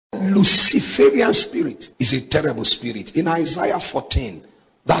Luciferian spirit is a terrible spirit. In Isaiah 14,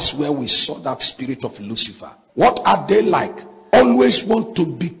 that's where we saw that spirit of Lucifer. What are they like? Always want to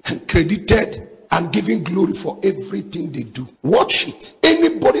be credited and giving glory for everything they do. Watch it.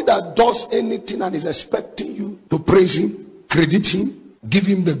 Anybody that does anything and is expecting you to praise him, credit him, give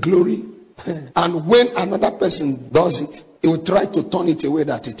him the glory, and when another person does it, he will try to turn it away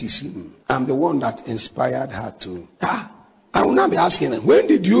that it is him. I'm the one that inspired her to. I will not be asking her, when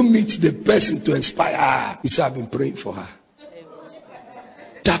did you meet the person to inspire her? He said, I've been praying for her.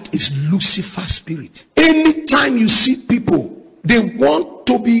 That is Lucifer spirit. Anytime you see people, they want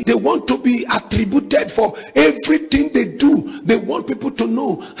to be attributed for everything they do. They want people to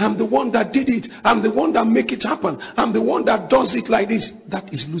know, I'm the one that did it. I'm the one that make it happen. I'm the one that does it like this.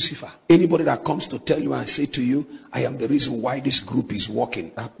 That is Lucifer. Anybody that comes to tell you and say to you, I am the reason why this group is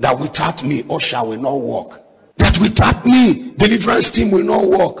working. That without me, Usher will not work. That without me, Deliverance team will not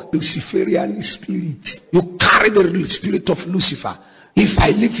work. Luciferian spirit. You carry the spirit of Lucifer. If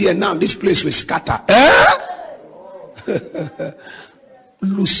I live here now, this place will scatter.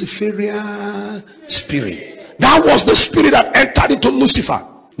 Luciferian spirit. That was the spirit that entered into Lucifer.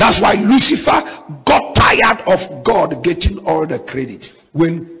 That's why Lucifer got tired of God getting all the credit.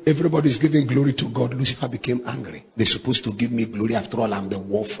 When everybody's giving glory to God, Lucifer became angry. They're supposed to give me glory. After all, I'm the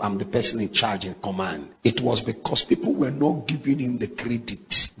wolf. I'm the person in charge and command. It was because people were not giving him the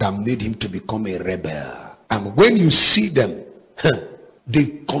credit that made him to become a rebel. And when you see them, they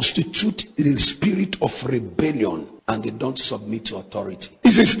constitute the spirit of rebellion and they don't submit to authority.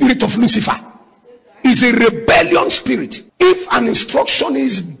 It's a spirit of Lucifer. It's a rebellion spirit. If an instruction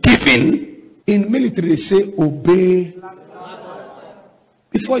is given, in military they say obey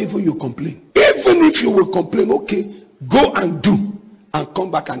before even you complain. Even if you will complain, okay, go and do and come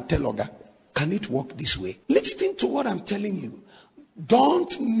back and tell Oga, can it work this way? Listen to what I'm telling you.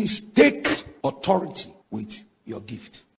 Don't mistake authority with your gift.